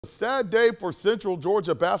A sad day for Central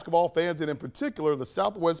Georgia basketball fans, and in particular the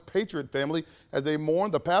Southwest Patriot family, as they mourn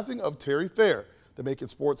the passing of Terry Fair. The Macon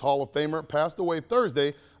Sports Hall of Famer passed away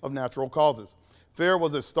Thursday of natural causes. Fair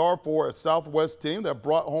was a star for a Southwest team that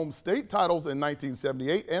brought home state titles in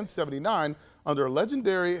 1978 and 79 under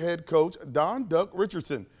legendary head coach Don Duck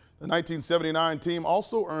Richardson. The 1979 team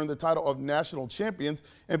also earned the title of national champions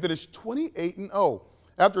and finished 28-0.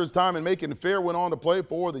 After his time in Macon, Fair went on to play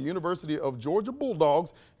for the University of Georgia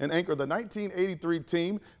Bulldogs and anchor the 1983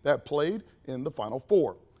 team that played in the Final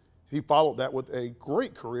Four. He followed that with a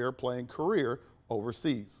great career playing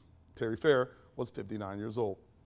overseas. Terry Fair was 59 years old.